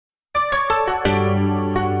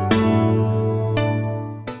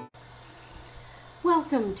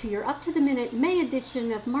Welcome to your up-to-the-minute May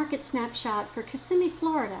edition of Market Snapshot for Kissimmee,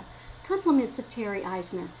 Florida. Compliments of Teri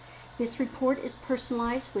Isner. This report is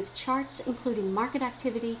personalized with charts including market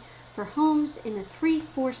activity for homes in the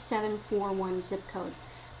 34741 zip code.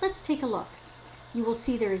 Let's take a look. You will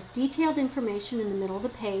see there is detailed information in the middle of the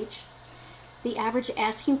page. The average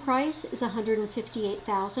asking price is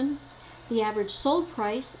 $158,000. The average sold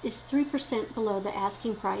price is 3% below the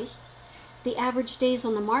asking price. The average days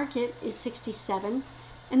on the market is 67,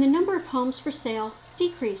 and the number of homes for sale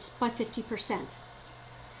decreased by 50%.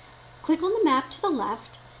 Click on the map to the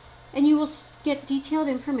left, and you will get detailed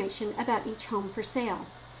information about each home for sale.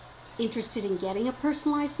 Interested in getting a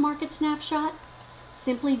personalized market snapshot?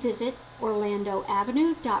 Simply visit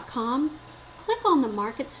orlandoavenue.com, click on the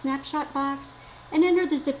market snapshot box, and enter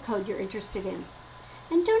the zip code you're interested in.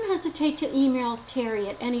 And don't hesitate to email Teri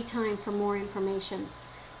at any time for more information.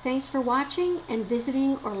 Thanks for watching and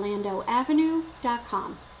visiting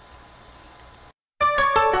orlandoavenue.com.